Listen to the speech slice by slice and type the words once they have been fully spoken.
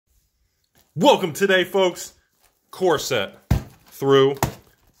Welcome today, folks. Core set through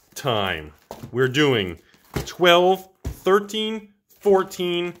time. We're doing 12, 13,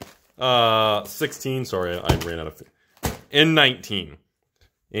 14, 16, sorry, I ran out of, and 19.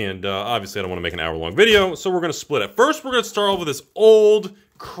 And obviously I don't want to make an hour-long video, so we're going to split it. First, we're going to start off with this old,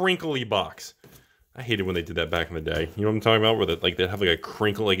 crinkly box. I hated when they did that back in the day. You know what I'm talking about? Where they'd have like a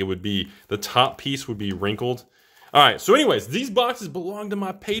crinkle, like it would be, the top piece would be wrinkled. All right, so anyways, these boxes belong to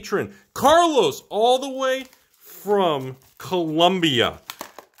my patron, Carlos, all the way from Colombia.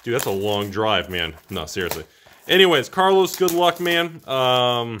 Dude, that's a long drive, man. No, seriously. Anyways, Carlos, good luck, man.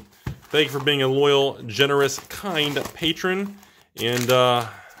 Thank you for being a loyal, generous, kind patron. And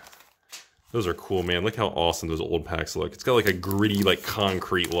those are cool, man. Look how awesome those old packs look. It's got like a gritty, like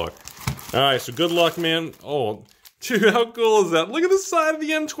concrete look. All right, so good luck, man. Oh, dude, how cool is that? Look at the side of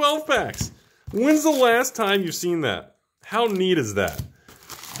the M12 packs. When's the last time you've seen that? How neat is that?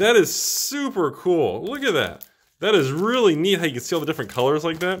 That is super cool. Look at that. That is really neat how you can see all the different colors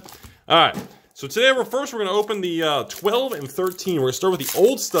like that. All right, so today we're going to open the 12 and 13. We're going to start with the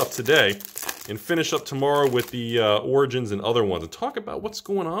old stuff today and finish up tomorrow with the Origins and other ones and talk about what's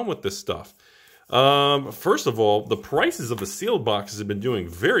going on with this stuff. First of all, the prices of the sealed boxes have been doing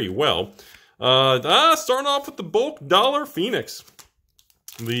very well. Starting off with the bulk dollar Phoenix.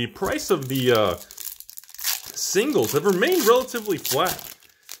 The price of the singles have remained relatively flat.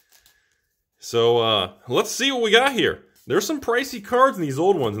 So let's see what we got here. There's some pricey cards in these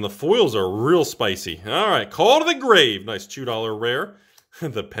old ones, and the foils are real spicy. All right, Call to the Grave. Nice $2 rare.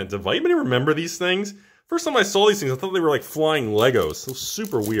 The Pentavite. Anybody remember these things? First time I saw these things, I thought they were like flying Legos. So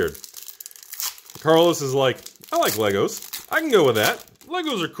super weird. Carlos is like, I like Legos. I can go with that.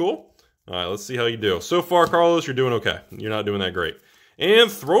 Legos are cool. All right, let's see how you do. So far, Carlos, you're doing okay. You're not doing that great.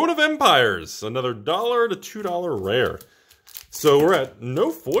 And Throne of Empires, another $1 to $2 rare. So we're at no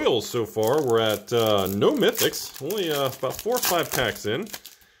foils so far. We're at no mythics. Only about 4 or 5 packs in.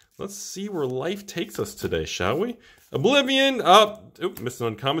 Let's see where life takes us today, shall we? Oblivion, missed an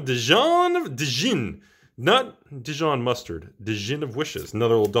uncommon. Dijon, not Dijon mustard. Dijon of Wishes,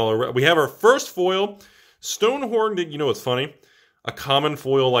 another little $1 rare. We have our first foil. Stonehorn, you know what's funny? A common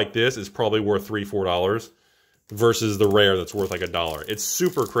foil like this is probably worth $3, $4. Versus the rare that's worth like $1. It's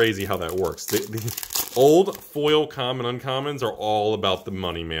super crazy how that works. The old foil common uncommons are all about the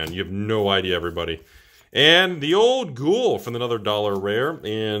money, man. You have no idea, everybody. And the old Ghoul from another $1 rare.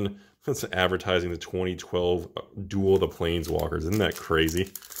 And that's advertising the 2012 Duel of the Planeswalkers. Isn't that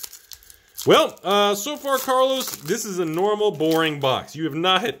crazy? Well, so far, Carlos, this is a normal, boring box. You have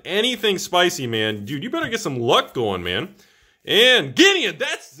not hit anything spicy, man. Dude, you better get some luck going, man. And Gideon,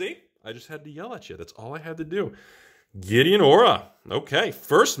 that's it. I just had to yell at you. That's all I had to do. Gideon Aura. Okay,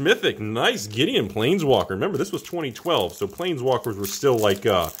 first mythic. Nice Gideon Planeswalker. Remember, this was 2012, so Planeswalkers were still like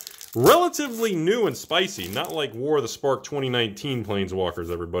relatively new and spicy. Not like War of the Spark 2019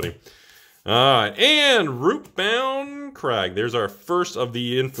 Planeswalkers, everybody. Alright, and Rootbound Crag. There's our first of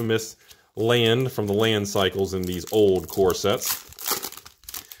the infamous land from the land cycles in these old core sets.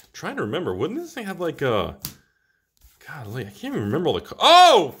 I'm trying to remember, wouldn't this thing have like a... Golly, I can't even remember all the...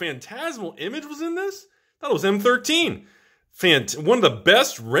 Oh! Phantasmal Image was in this? I thought it was M13. One of the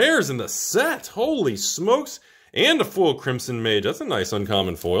best rares in the set. Holy smokes. And a foil Crimson Mage. That's a nice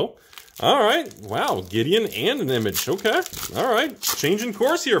uncommon foil. Alright. Wow. Gideon and an image. Okay. Alright. Changing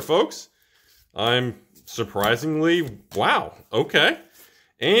course here, folks. I'm surprisingly... Wow. Okay.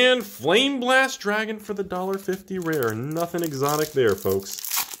 And Flame Blast Dragon for the $1.50 rare. Nothing exotic there, folks.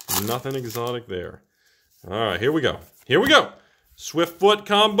 Nothing exotic there. Alright, here we go. Here we go. Swiftfoot,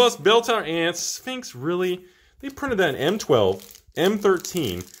 Combust, Bell Tower, and Sphinx, really? They printed that in M12,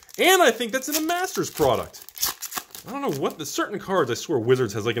 M13, and I think that's in a Masters product. I don't know what the certain cards, I swear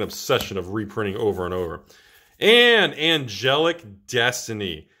Wizards has like an obsession of reprinting over and over. And Angelic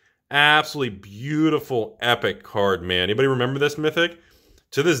Destiny. Absolutely beautiful, epic card, man. Anybody remember this mythic?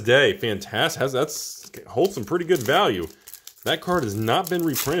 To this day, fantastic. Holds some pretty good value. That card has not been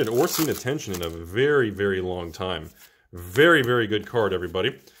reprinted or seen attention in a very, very long time. Very, very good card,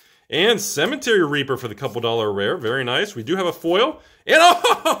 everybody. And Cemetery Reaper for the couple $1 rare. Very nice. We do have a foil. And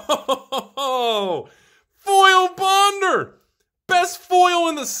oh! Foil Bonder! Best foil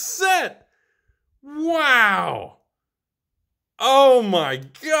in the set! Wow! Oh my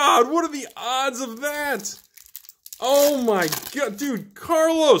god, what are the odds of that? Oh my god, dude,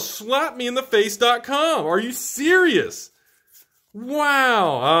 Carlos, slapmeintheface.com. Are you serious?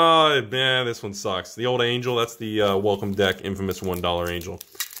 Wow. Oh, man, this one sucks. The old Angel, that's the welcome deck, infamous $1 Angel.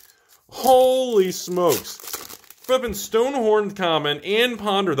 Holy smokes. Flippin' Stonehorn common and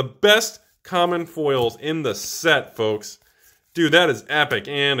Ponder, the best common foils in the set, folks. Dude, that is epic.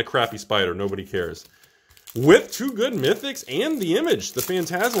 And a crappy spider. Nobody cares. With 2 good mythics and the image, the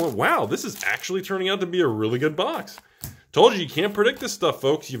Phantasmal. Wow, this is actually turning out to be a really good box. Told you can't predict this stuff,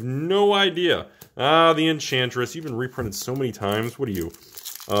 folks. You have no idea. Ah, the Enchantress. You've been reprinted so many times. What are you?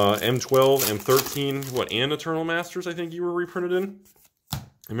 M12, M13, what, and Eternal Masters, I think you were reprinted in? I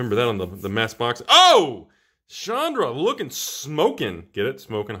remember that on the mass box. Oh! Chandra, looking smoking. Get it?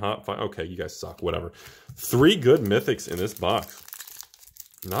 Smoking hot. Fine. Okay, you guys suck. Whatever. 3 good mythics in this box.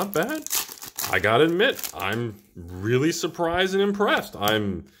 Not bad. I gotta admit, I'm really surprised and impressed.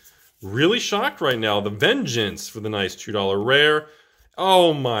 I'm really shocked right now. The Vengeance for the nice $2 rare.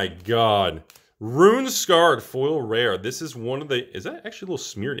 Oh my god. Rune Scarred foil rare. This is one of the... Is that actually a little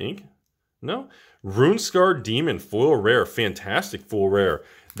smeared ink? No? Rune Scarred Demon foil rare. Fantastic foil rare.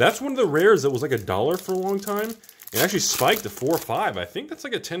 That's one of the rares that was like $1 for a long time. It actually spiked to $4 or $5. I think that's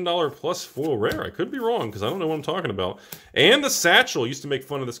like a $10 plus foil rare. I could be wrong because I don't know what I'm talking about. And the Satchel. Used to make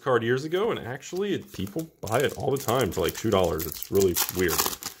fun of this card years ago, and actually people buy it all the time for like $2. It's really weird.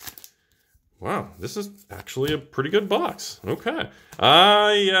 Wow, this is actually a pretty good box. Okay.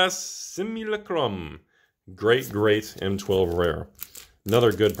 Ah, yes, Simulacrum. Great M12 rare.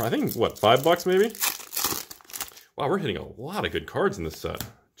 Another good, I think, what, $5 maybe? Wow, we're hitting a lot of good cards in this set.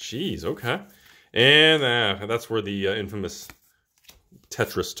 Jeez, okay. And that's where the infamous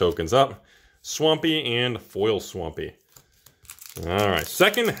Tetris tokens up. Swampy and Foil Swampy. All right,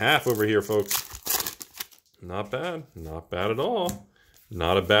 second half over here, folks. Not bad. Not bad at all.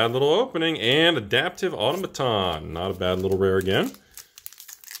 Not a bad little opening. And Adaptive Automaton. Not a bad little rare again.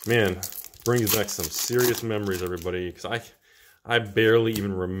 Man, brings back some serious memories, everybody. Because I barely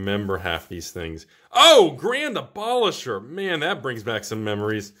even remember half these things. Oh, Grand Abolisher. Man, that brings back some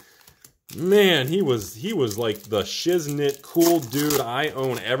memories. Man, he was like the shiznit cool dude. I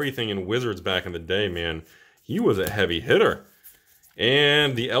own everything in Wizards back in the day, man. He was a heavy hitter.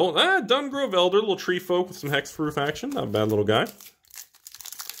 And the Dungrove Elder, little tree folk with some hexproof action. Not a bad little guy.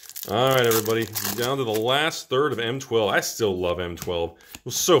 Alright, everybody. Down to the last third of M12. I still love M12. It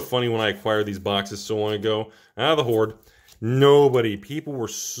was so funny when I acquired these boxes so long ago. Out of the Horde. People were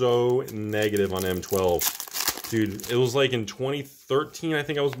so negative on M12. Dude, it was like in 2013, I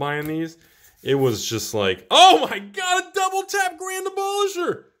think I was buying these. It was just like, oh my god, a double tap Grand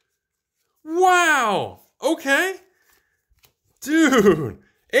Abolisher! Wow! Okay. Dude.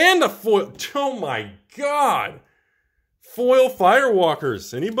 And a foil. Oh my god. Foil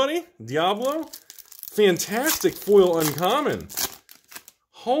Firewalkers. Anybody? Diablo? Fantastic foil uncommon.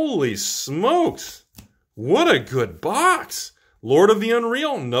 Holy smokes. What a good box. Lord of the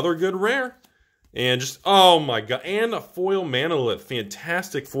Unreal. Another good rare. And just, oh my god. And a foil Manolith.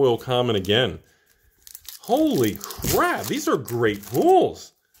 Fantastic foil common again. Holy crap. These are great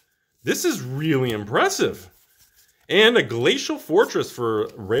pulls. This is really impressive. And a Glacial Fortress for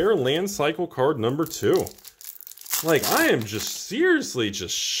rare land cycle card number 2. Like, I am just seriously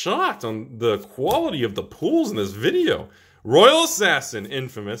just shocked on the quality of the pulls in this video. Royal Assassin,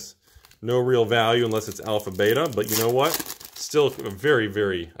 infamous. No real value unless it's Alpha Beta, but you know what? Still a very,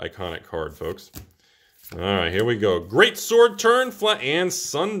 very iconic card, folks. Alright, here we go. Great Sword Turn, Flat, and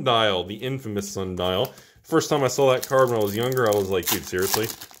Sundial. The infamous Sundial. First time I saw that card when I was younger, I was like, dude, seriously?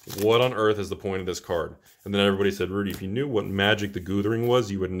 What on earth is the point of this card? And then everybody said, Rudy, if you knew what Magic the Gathering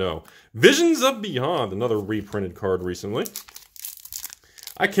was, you would know. Visions of Beyond, another reprinted card recently.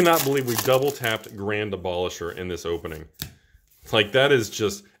 I cannot believe we double-tapped Grand Abolisher in this opening. Like, that is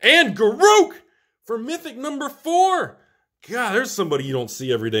just... And Garruk for Mythic number 4! God, there's somebody you don't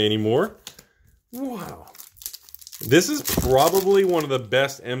see every day anymore. Wow. This is probably one of the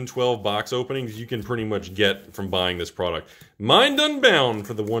best M12 box openings you can pretty much get from buying this product. Mind Unbound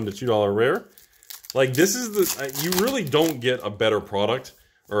for the $1 to $2 rare. Like, this is the... You really don't get a better product,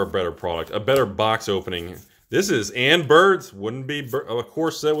 or a better box opening. This is... And Birds. Wouldn't be a core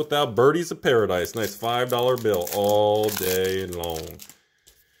set without Birdies of Paradise. Nice $5 bill all day long.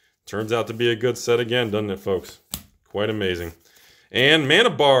 Turns out to be a good set again, doesn't it, folks? Quite amazing. And Mana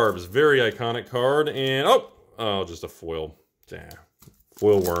Barbs. Very iconic card. And... Oh, just a foil. Damn.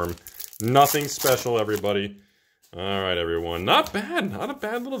 Foil worm. Nothing special, everybody. Alright, everyone. Not bad. Not a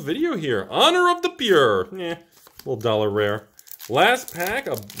bad little video here. Honor of the Pure. Little dollar rare. Last pack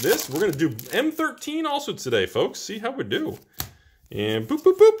of this. We're going to do M13 also today, folks. See how we do. And boop,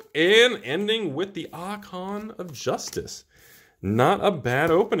 boop, boop. And ending with the Archon of Justice. Not a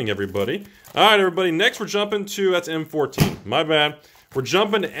bad opening, everybody. Alright, everybody. Next, we're jumping to... That's M14. My bad. We're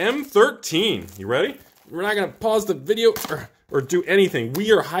jumping to M13. You ready? We're not going to pause the video or do anything.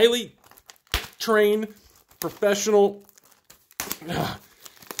 We are highly trained, professional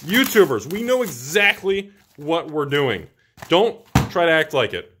YouTubers. We know exactly what we're doing. Don't try to act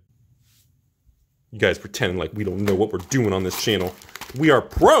like it. You guys pretend like we don't know what we're doing on this channel. We are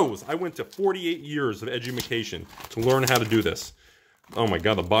pros. I went to 48 years of education to learn how to do this. Oh my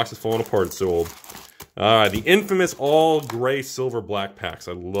god, the box is falling apart. It's so old. The infamous all gray, silver, black packs.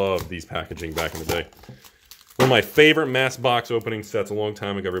 I loved these packaging back in the day. One of my favorite mass box opening sets a long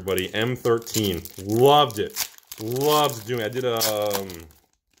time ago, everybody. M13. Loved it. Loved doing it. I did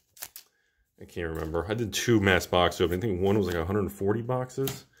I can't remember. I did 2 mass box openings. I think one was like 140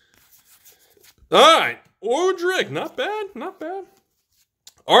 boxes. Alright. Odrick. Not bad. Not bad.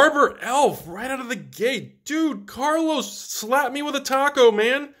 Arbor Elf right out of the gate. Dude, Carlos slapped me with a taco,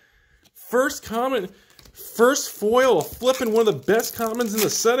 man. First common, first foil, flipping one of the best commons in the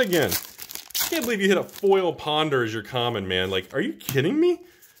set again. Can't believe you hit a foil ponder as your common, man. Like, are you kidding me?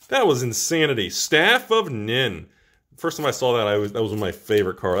 That was insanity. Staff of Nin. First time I saw that, that was one of my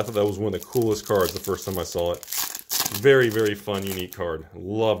favorite cards. I thought that was one of the coolest cards the first time I saw it. Very, very fun, unique card.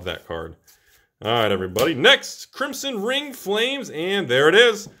 Love that card. Alright, everybody. Next, Crimson Ring Flames, and there it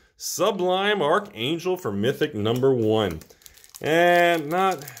is. Sublime Archangel for Mythic #1. And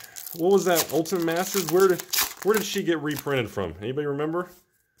not... What was that? Ultimate Masters? Where did she get reprinted from? Anybody remember?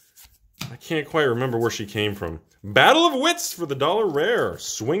 I can't quite remember where she came from. Battle of Wits for the $1 rare.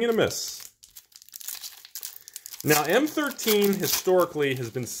 Swing and a miss. Now, M13 historically has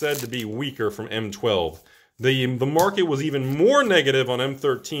been said to be weaker from M12. The market was even more negative on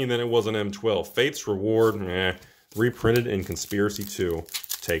M13 than it was on M12. Fate's Reward, reprinted in Conspiracy 2.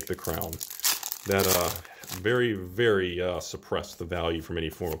 Take the crown. That very, very suppressed the value from any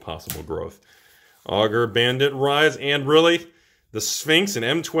form of possible growth. Augur, Bandit, Rise, and really, the Sphinx in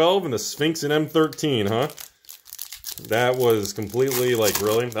M12 and the Sphinx in M13, huh? That was completely, like,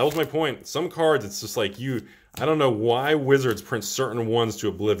 really? That was my point. Some cards, it's just like I don't know why Wizards print certain ones to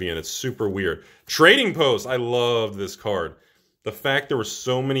oblivion. It's super weird. Trading Post. I loved this card. The fact there were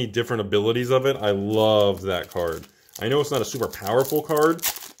so many different abilities of it, I loved that card. I know it's not a super powerful card,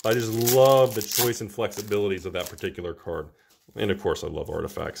 but I just love the choice and flexibilities of that particular card. And of course, I love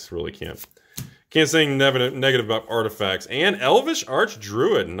artifacts. Really can't say negative about artifacts. And Elvish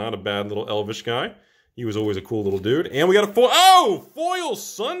Archdruid. Not a bad little Elvish guy. He was always a cool little dude. And we got a foil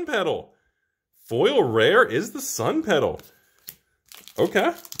Sun Petal. Foil rare is the Sun Petal.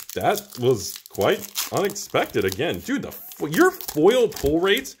 Okay, that was quite unexpected again. Dude, your foil pull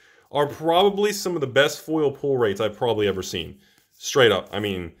rates are probably some of the best foil pull rates I've probably ever seen. Straight up. I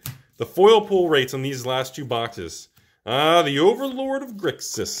mean, the foil pull rates on these last 2 boxes. The Overlord of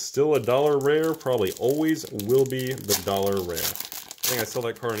Grixis. Still a $1 rare. Probably always will be the $1 rare. I think I saw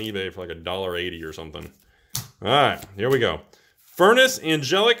that card on eBay for like $1.80 or something. Alright, here we go. Furnace,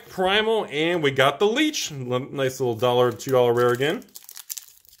 Angelic, Primal, and we got the Leech. Nice little $2 rare again.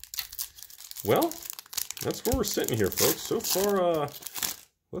 Well, that's where we're sitting here, folks. So far,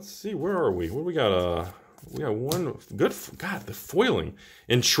 let's see, where are we? What do we got? We got one good. God, the foiling.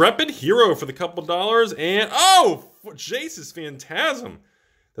 Intrepid Hero for the couple dollars, and Jace's Phantasm.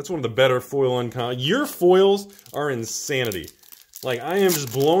 That's one of the better foil uncommon. Your foils are insanity. Like, I am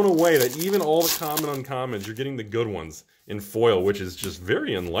just blown away that even all the common uncommons, you're getting the good ones in foil, which is just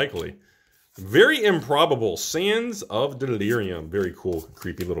very unlikely. Very improbable. Sands of Delirium. Very cool,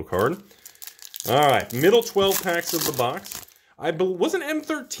 creepy little card. Alright, middle 12 packs of the box. Wasn't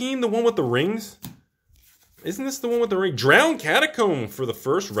M13 the one with the rings? Isn't this the one with the ring? Drowned Catacomb for the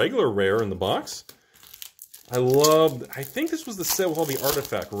first regular rare in the box. I think this was the set with all the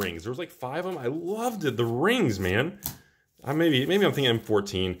artifact rings. There was like 5 of them. I loved it. The rings, man. Maybe I'm thinking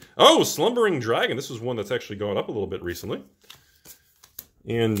M14. Oh, Slumbering Dragon. This was one that's actually gone up a little bit recently.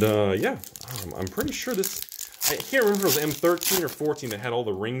 And, yeah. I'm pretty sure this... I can't remember if it was M13 or 14 that had all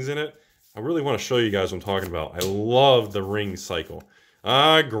the rings in it. I really want to show you guys what I'm talking about. I love the ring cycle.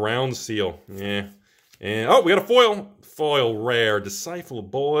 Ground Seal. Yeah. And, we got a foil. Foil rare. Disciple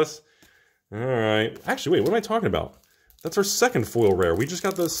Bolus. Alright. Actually, wait, what am I talking about? That's our second foil rare. We just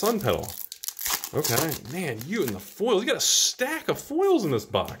got the Sun Petal. Okay, man, you and the foils. You got a stack of foils in this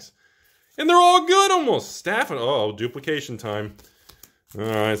box. And they're all good almost. Staff and, duplication time.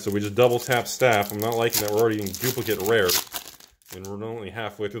 Alright, so we just double tap staff. I'm not liking that we're already getting duplicate rares. And we're only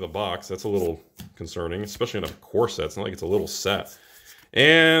halfway through the box. That's a little concerning, especially in a core set. It's not like it's a little set.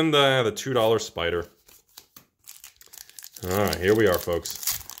 And the $2 spider. Alright, here we are, folks.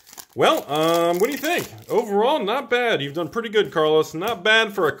 Well, what do you think? Overall, not bad. You've done pretty good, Carlos. Not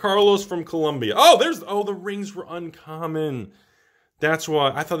bad for a Carlos from Colombia. The rings were uncommon. That's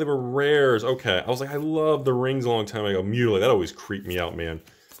why. I thought they were rares. Okay. I was like, I love the rings a long time ago. Mutilate. That always creeped me out, man.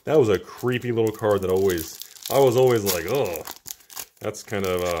 That was a creepy little card that I was always like, ugh. That's kind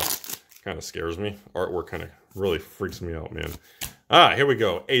of scares me. Artwork kind of Really freaks me out, man. Ah, here we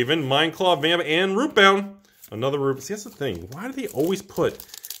go. Avon, Mindclaw, Vamp, and Rootbound. Another Root. See, that's the thing. Why do they always put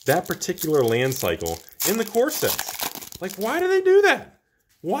that particular land cycle in the core sets? Like, why do they do that?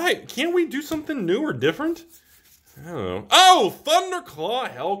 Why? Can't we do something new or different? I don't know. Oh,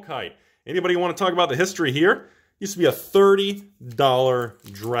 Thunderclaw Hellkite. Anybody want to talk about the history here? Used to be a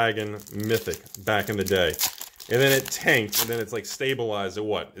 $30 Dragon Mythic back in the day. And then it tanked, and then it's like stabilized at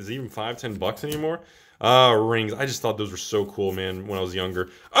what? Is it even $5-10 anymore? Rings. I just thought those were so cool, man, when I was younger.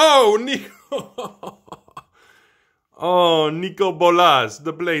 Oh, Nico! Oh, Nico Bolas,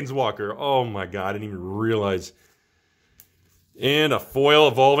 the Planeswalker. Oh my god, I didn't even realize. And a foil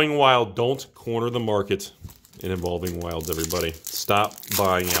Evolving Wild. Don't corner the market in Evolving Wilds, everybody. Stop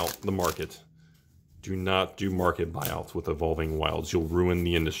buying out the market. Do not do market buyouts with Evolving Wilds. You'll ruin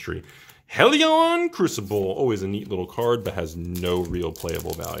the industry. Hellion Crucible. Always a neat little card, but has no real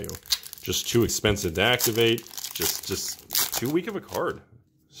playable value. Just too expensive to activate. Just too weak of a card.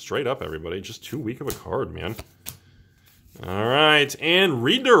 Straight up, everybody. Just too weak of a card, man. All right, and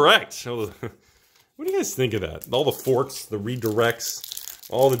Redirect. What do you guys think of that? All the forks, the redirects,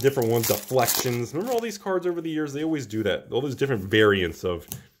 all the different ones, deflections. Remember all these cards over the years? They always do that. All those different variants of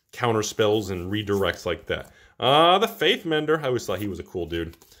counter spells and redirects like that. The Faith Mender. I always thought he was a cool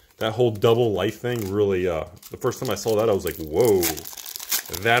dude. That whole double life thing really, the first time I saw that, I was like, whoa.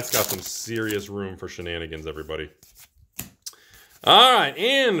 That's got some serious room for shenanigans, everybody. All right,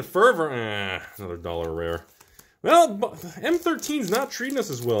 and Fervor. Another dollar rare. Well, M13's not treating us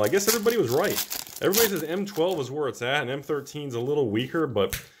as well. I guess everybody was right. Everybody says M12 is where it's at, and M13's a little weaker,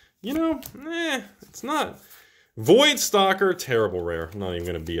 but, you know, it's not. Void Stalker, terrible rare. I'm not even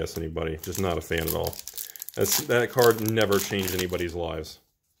going to BS anybody. Just not a fan at all. That card never changed anybody's lives.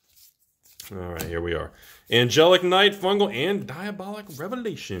 All right, here we are. Angelic Knight, Fungal, and Diabolic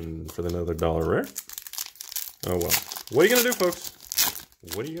Revelation for another dollar rare. Oh, well. What are you going to do, folks?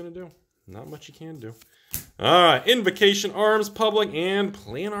 What are you going to do? Not much you can do. All right, Invocation Arms, Public, and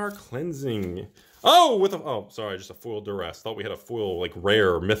Planar Cleansing. Oh, sorry, just a foil duress. Thought we had a foil, like,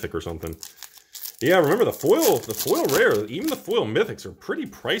 rare or mythic or something. Yeah, remember the foil rare, even the foil mythics are pretty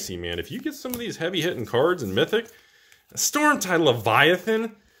pricey, man. If you get some of these heavy-hitting cards in mythic, Stormtide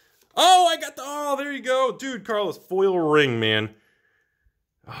Leviathan. Oh, there you go. Dude, Carlos, foil ring, man.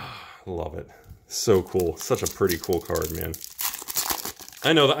 Love it. So cool. Such a pretty cool card, man.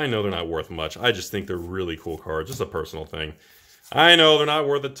 I know they're not worth much. I just think they're really cool cards. Just a personal thing. I know they're not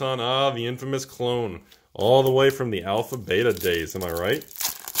worth a ton. The infamous clone. All the way from the Alpha Beta days. Am I right?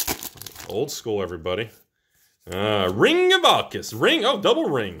 Old school, everybody. Ring of Alcus. Double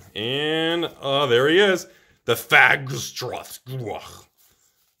ring. And, there he is. The Thagstroth.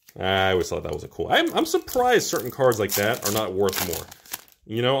 I always thought that was a cool. I'm surprised certain cards like that are not worth more.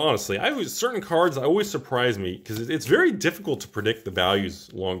 You know, honestly, certain cards always surprise me because it's very difficult to predict the values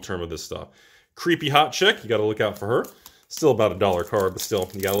long-term of this stuff. Creepy Hot Chick, you got to look out for her. Still about $1 card, but still,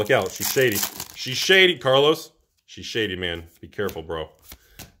 you got to look out. She's shady. She's shady, Carlos. She's shady, man. Be careful, bro.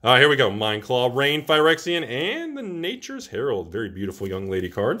 Here we go. Mindclaw, Rain, Phyrexian, and the Nature's Herald. Very beautiful young lady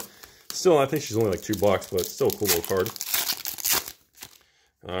card. Still, I think she's only like $2, but still a cool little card.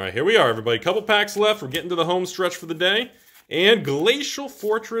 All right, here we are, everybody. Couple packs left. We're getting to the home stretch for the day. And Glacial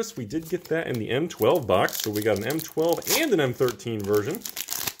Fortress, we did get that in the M12 box. So we got an M12 and an M13 version.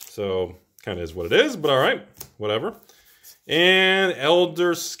 So, kind of is what it is, but all right, whatever. And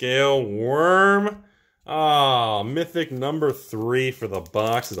Elder Scale Worm. Mythic number 3 for the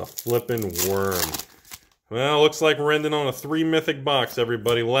box is a flippin' worm. Well, looks like we're ending on a 3 mythic box,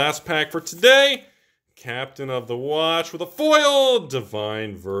 everybody. Last pack for today. Captain of the Watch with a foil,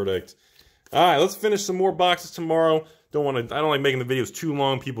 Divine Verdict. All right, let's finish some more boxes tomorrow. I don't like making the videos too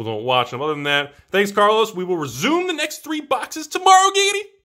long. People don't watch them. Other than that, thanks, Carlos. We will resume the next 3 boxes tomorrow, Giggity.